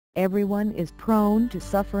Everyone is prone to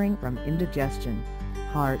suffering from indigestion,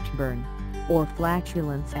 heartburn, or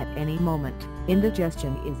flatulence at any moment.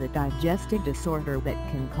 Indigestion is a digestive disorder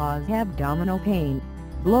that can cause abdominal pain,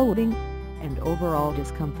 bloating, and overall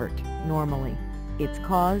discomfort. Normally, it's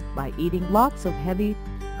caused by eating lots of heavy,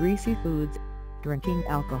 greasy foods, drinking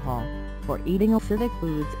alcohol, or eating acidic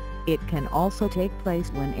foods. It can also take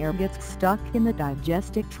place when air gets stuck in the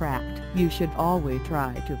digestive tract. You should always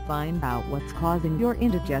try to find out what's causing your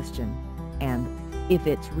indigestion, and, if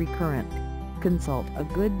it's recurrent, consult a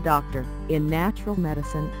good doctor. In natural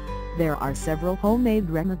medicine, there are several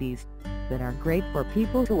homemade remedies that are great for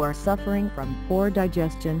people who are suffering from poor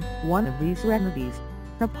digestion. One of these remedies,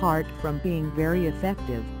 apart from being very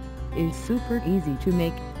effective, is super easy to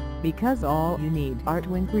make, because all you need are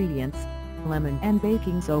two ingredients: lemon and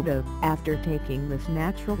baking soda. After taking this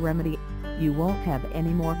natural remedy, you won't have any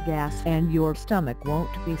more gas and your stomach won't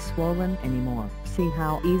be swollen anymore. See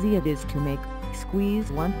how easy it is to make.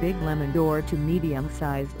 Squeeze one big lemon or two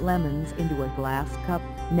medium-sized lemons into a glass cup.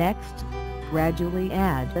 Next, gradually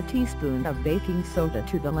add a teaspoon of baking soda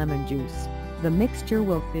to the lemon juice. The mixture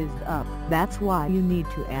will fizz up. That's why you need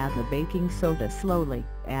to add the baking soda slowly.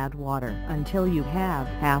 Add water until you have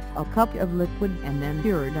half a cup of liquid and then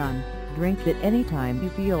you're done. Drink it anytime you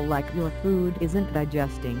feel like your food isn't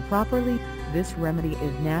digesting properly. This remedy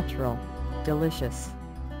is natural, delicious,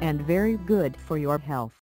 and very good for your health.